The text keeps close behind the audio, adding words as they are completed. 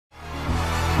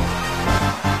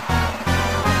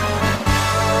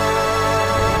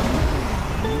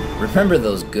Remember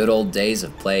those good old days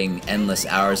of playing endless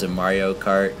hours of Mario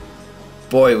Kart?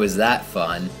 Boy, was that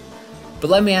fun! But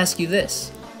let me ask you this,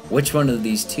 which one of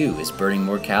these two is burning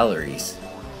more calories?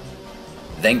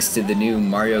 Thanks to the new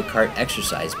Mario Kart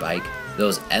exercise bike,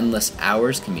 those endless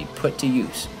hours can be put to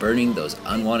use burning those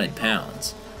unwanted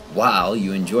pounds, while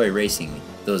you enjoy racing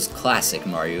those classic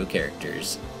Mario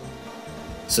characters.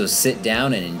 So sit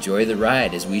down and enjoy the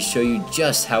ride as we show you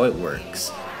just how it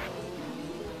works.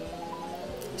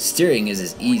 Steering is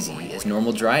as easy as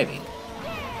normal driving,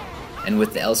 and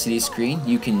with the LCD screen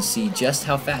you can see just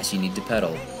how fast you need to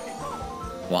pedal.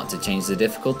 Want to change the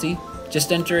difficulty?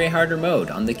 Just enter a harder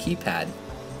mode on the keypad.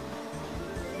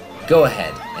 Go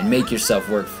ahead and make yourself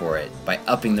work for it by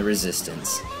upping the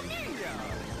resistance.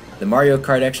 The Mario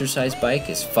Kart exercise bike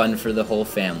is fun for the whole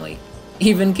family.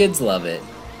 Even kids love it.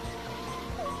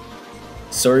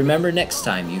 So remember, next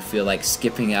time you feel like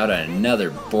skipping out on another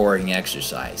boring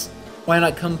exercise, why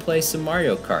not come play some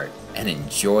Mario Kart and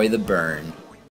enjoy the burn?